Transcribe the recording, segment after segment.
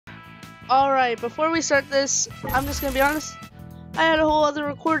Alright, before we start this, I'm just gonna be honest. I had a whole other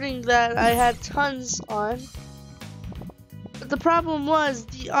recording that I had tons on. But the problem was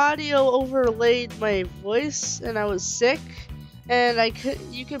the audio overlaid my voice and I was sick and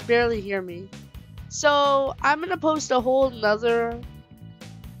you could barely hear me. So I'm gonna post a whole nother,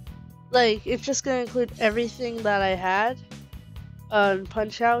 like, it's just gonna include everything that I had on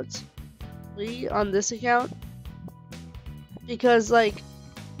Punch-Out on this account. Because, like,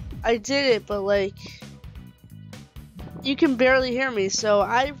 I did it, but, like, you can barely hear me, so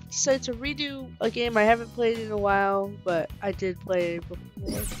I decided to redo a game I haven't played in a while, but I did play it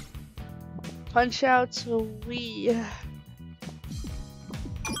before. Punch-Out Wii.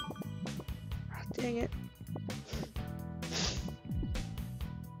 Dang it.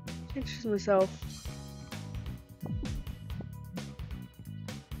 Can't choose myself.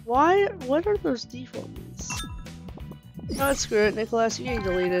 Why? What are those default moves? Oh, screw it, Nicholas, you're getting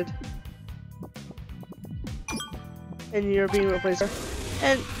deleted. And you're being replaced.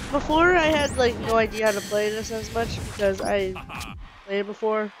 And before I had like no idea how to play this as much because I played it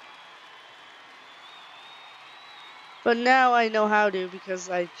before. But now I know how to because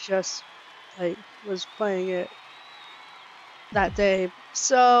I just like was playing it that day.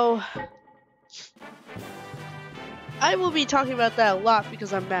 So I will be talking about that a lot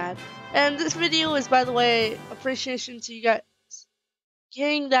because I'm mad. And this video is, by the way, appreciation to you guys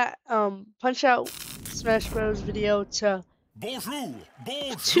getting that Punch-Out Smash Bros video to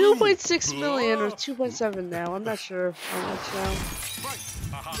 2.6 million or 2.7 now. I'm not sure how much now.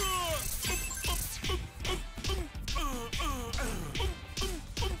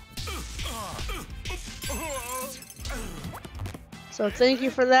 So thank you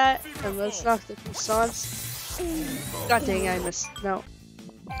for that, and let's knock the croissants. God dang, I missed. No.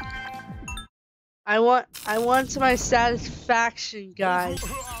 I want my satisfaction, guys.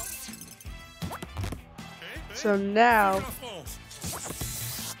 So now,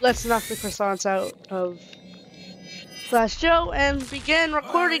 let's knock the croissants out of Flash Joe and begin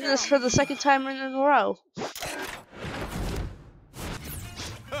recording this for the second time in a row.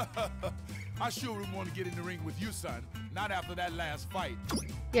 I sure wouldn't want to get in the ring with you, son. Not after that last fight.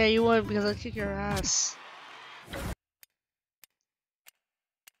 Yeah, you wouldn't because I'd kick your ass.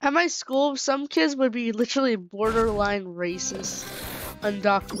 At my school, some kids would be literally borderline racist on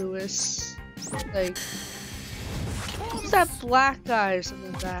Doc Lewis. Like, who's that black guy or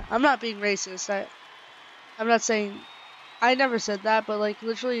something like that? I'm not being racist. I'm not saying, I never said that, but like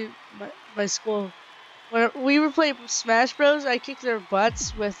literally my school, when we were playing Smash Bros, I kicked their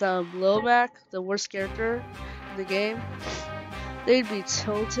butts with Lil Mac, the worst character in the game. They'd be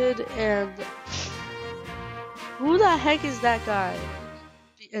tilted and who the heck is that guy?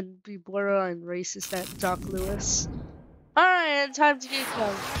 And be borderline racist at Doc Lewis. Alright, time to get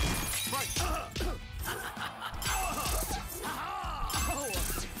going.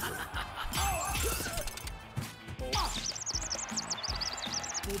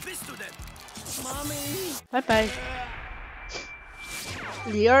 Bye bye.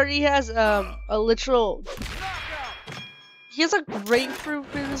 He already has a literal. He has a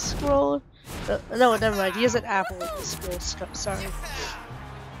grapefruit in his scroll. No, never mind. He has an apple in his scroll. Sorry.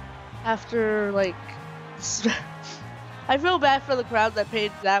 After like, I feel bad for the crowd that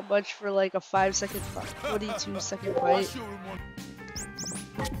paid that much for like a 5-second, 42-second fight.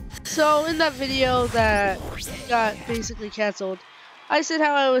 So in that video that got basically cancelled, I said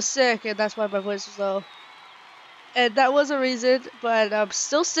how I was sick and that's why my voice was low. And that was a reason, but I'm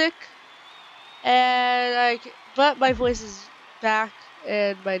still sick. And but my voice is back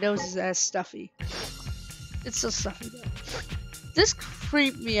and my nose is as stuffy. It's so stuffy though. This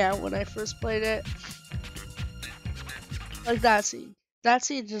creeped me out when I first played it. Like that scene. That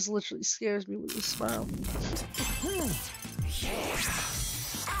scene just literally scares me when you smile.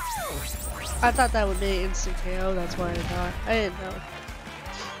 I thought that would be instant KO, that's why I thought. I didn't know.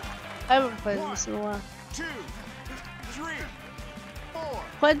 I haven't played this in a while. 2, 3, 4.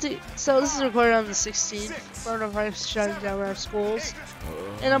 Plenty. So this is recorded on the 16th. Coronavirus shutting down our schools.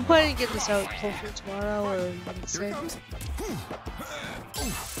 And I'm planning to get this out hopefully tomorrow or Wednesday.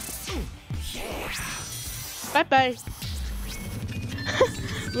 Bye bye.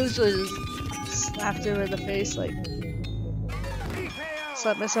 Literally just slapped him in the face, like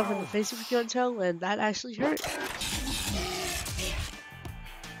slapped myself in the face if you can't tell, and that actually hurt.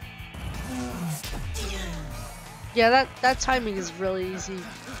 Yeah, that timing is really easy.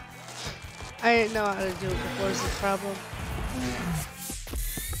 I didn't know how to do it before is the problem.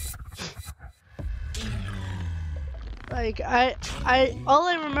 Like all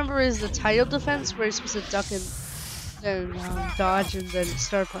I remember is the title defense where you're supposed to duck and dodge and then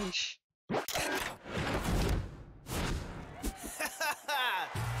star punch.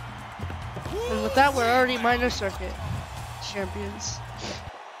 And with that, we're already minor circuit champions.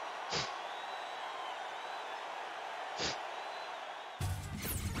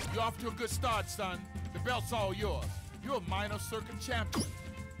 You're off to a good start, son. The belt's all yours. You're a minor circuit champion.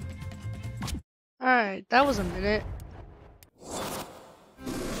 Alright, that was a minute.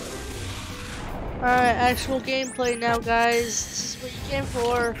 Alright, actual gameplay now, guys. This is what you came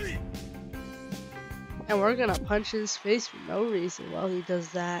for. And we're gonna punch his face for no reason while he does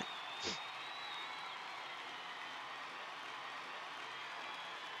that.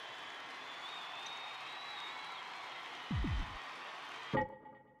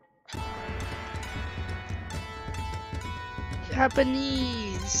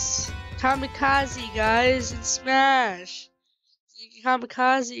 Japanese kamikaze, guys, in Smash.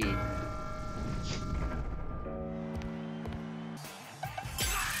 Kamikaze.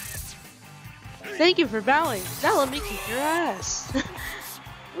 Thank you for bowing. Now let me kick your ass.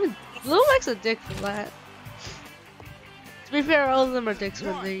 Lil Mac's a dick for that. To be fair, all of them are dicks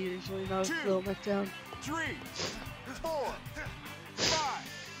when they usually knock Lil Mac down. 3, 4, 5,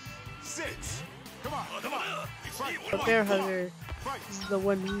 6. Come on, come on. But Bear Hugger is the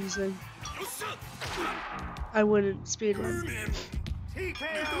one reason I wouldn't speedrun.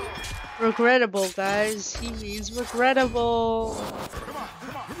 Regrettable, guys. He means regrettable. Come on,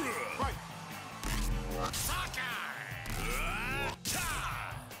 come on. Fight.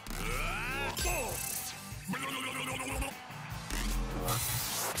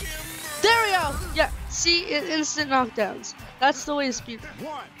 There we go! Yeah, see, instant knockdowns. That's the way to speedrun.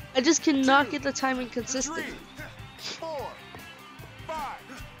 I just cannot get the timing consistent. 3, 4, 5,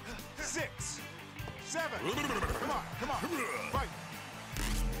 6, 7. Come on, come on. Fight.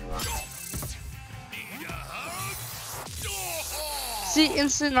 See,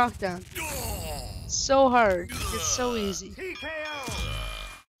 instant knockdown. So hard. It's so easy.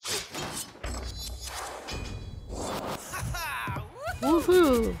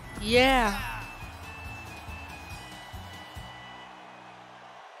 Woohoo! Yeah!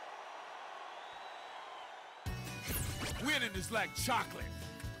 Winning is like chocolate.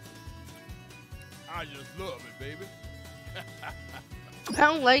 I just love it, baby. I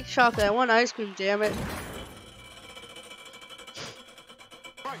don't like chocolate. I want ice cream, damn it.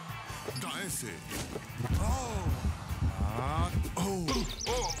 Fight. Dice it. Oh. Oh.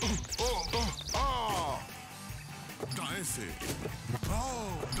 Oh. Oh. Dice it.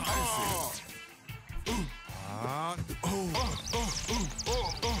 Oh. Dice it. Oh.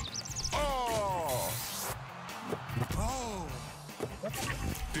 Oh.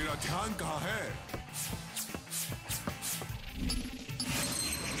 तेरा ध्यान कहाँ है?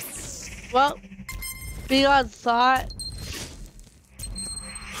 Well, beyond thought.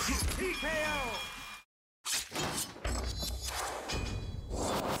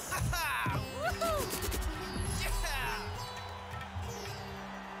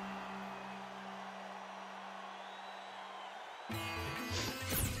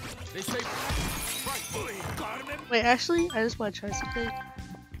 They say, right, Wait, actually, I just want to try something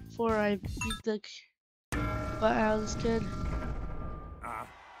before I beat the butt out of this kid.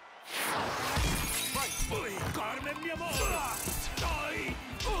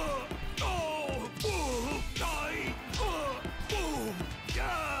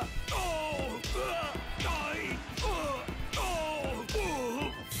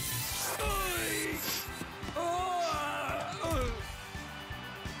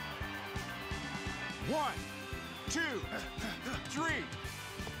 One, 2, 3,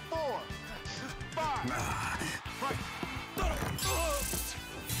 4, 5. Right.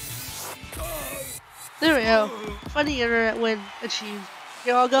 There we go. Funny internet win achieved.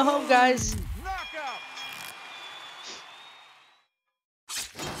 Here, I'll go home, guys. Knockout.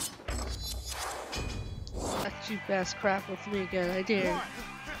 That cheap ass crap with me again. I dare. 1,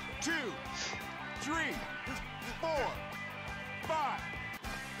 2, 3, 4, 5,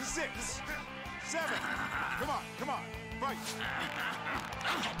 6, 7. Come on, come on. Fight.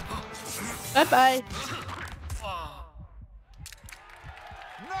 Bye bye.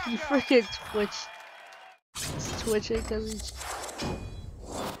 You Knockout. freaking Twitch. He's twitching because he's.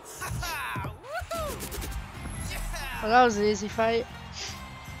 Oh, that was an easy fight.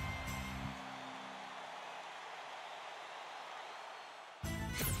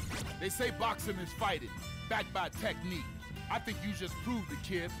 They say boxing is fighting, backed by technique. I think you just proved it,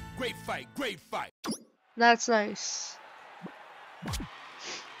 kid. Great fight, great fight. That's nice.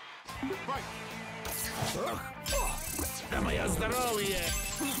 Fight.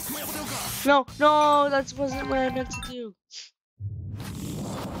 No, no, that wasn't what I meant to do.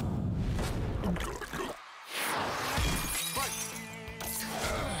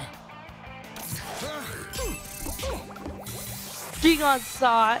 Being on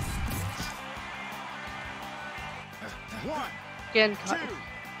thought. 1, Again, 2,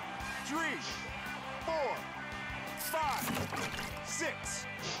 3, 4, 5, 6,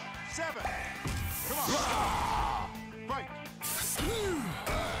 7. Come on. Fight. 1,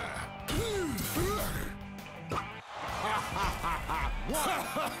 2, 3, 4.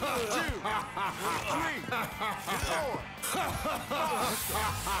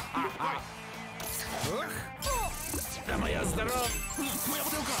 Прямо я здоров. Моя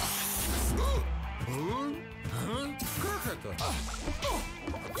бутылка. Как это?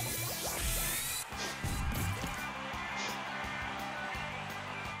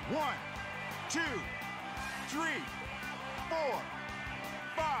 1, 2, 3, 4,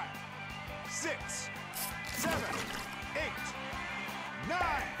 5, 6, 7, 8, 9.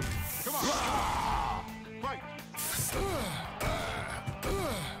 Come on. Fight.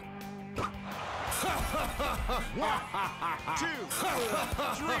 1, 2,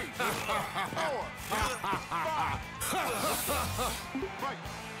 3, 4, 5. Fight.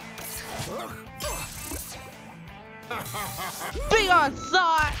 Big on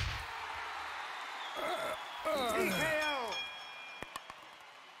thought. TKO.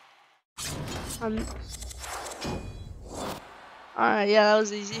 Alright, yeah, that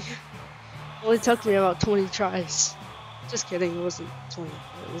was easy. Only took me about 20 tries. Just kidding, it wasn't 20.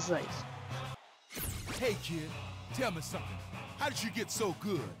 It was like... Hey kid, tell me something. How did you get so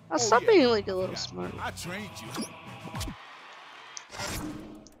good? I'll stop being like a little smart. I trained you.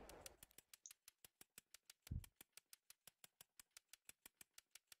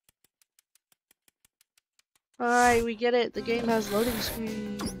 Alright, we get it. The game has loading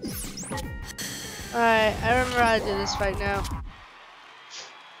screens. Alright, I remember how to do this fight now.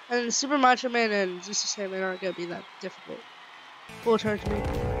 And Super Macho Man and Zeus Sandman aren't gonna be that difficult. Full charge me.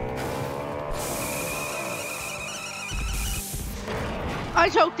 I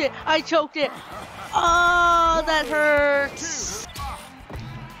choked it! I choked it! Oh, that hurts!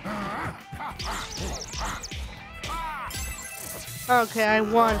 Okay, I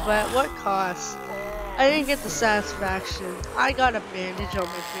won, but at what cost? I didn't get the satisfaction. I got a bandage on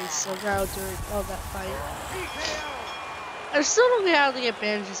my face somehow during all that fight. I still don't get how to get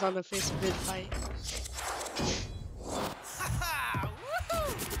bandages on the face mid-fight.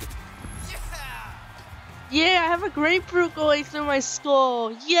 Yeah, I have a grapefruit going through my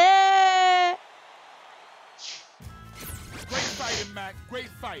skull. Yeah! Great fighting, Mac. Great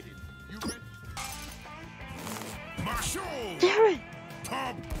fighting. You ready? Marshall. Damn it!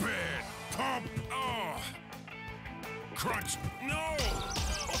 Pump it. Pump. Oh. Crunch. No.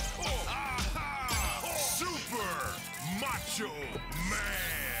 Super Macho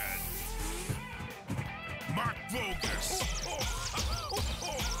Man. Mark Bogus.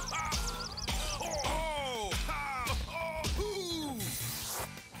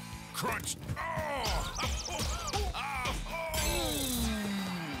 Crunch.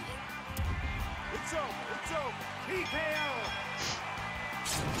 It's over. It's over. TKO.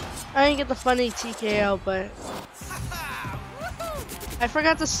 I didn't get the funny TKO, but I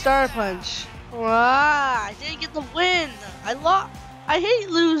forgot the star punch. Ah, I didn't get the win. I lost. I hate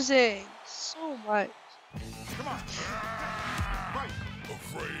losing so much. Come on. Fight.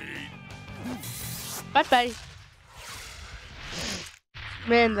 Afraid. Bye bye.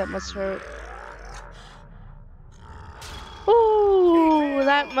 Man, that must hurt. Ooh,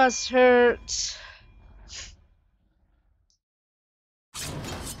 that must hurt.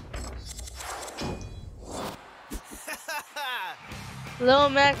 Lil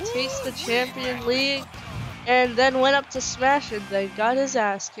Mac takes the Champion League and then went up to Smash and then got his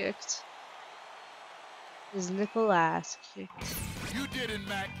ass kicked. His nickel ass kicked. You did it,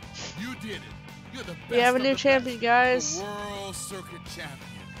 Mac. You did it. You're the best. We have a of new the champion, best. guys. The World Circuit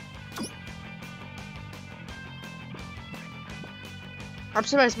Champion. I'm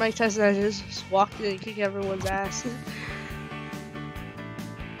surprised Mike Tyson has just walked in and kicked everyone's ass.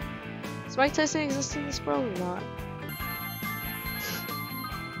 Does Mike Tyson exist in this world or not?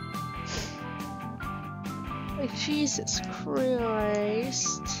 Like, Jesus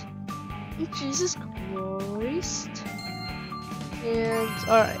Christ. Like, Jesus Christ. And,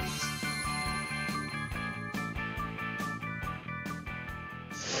 alright.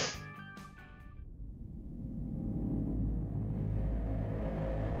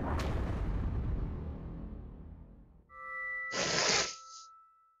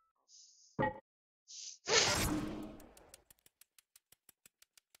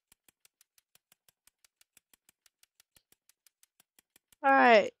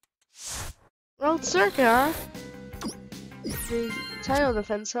 Alright. World Circuit, huh? The title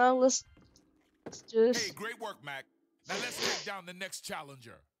defense, huh? Let's do this. Hey, great work, Mac. Now let's take down the next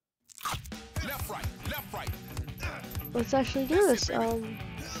challenger. Left, right, left, right. Let's actually do this.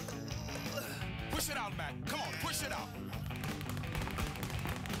 Push it out, Mac. Come on, push it out.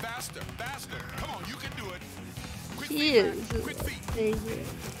 Faster, faster. Come on, you can do it. Quick He feet, is. Mac. Quick feet. Angry.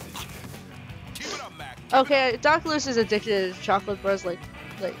 Keep it up, Mac. Keep Okay, Doc Lewis is addicted to chocolate bars like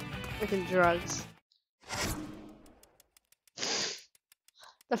freaking drugs.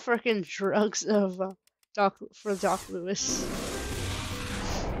 The freaking drugs of Doc Lewis.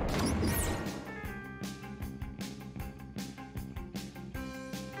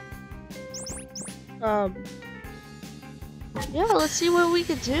 Yeah, let's see what we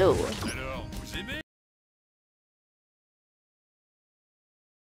can do. Get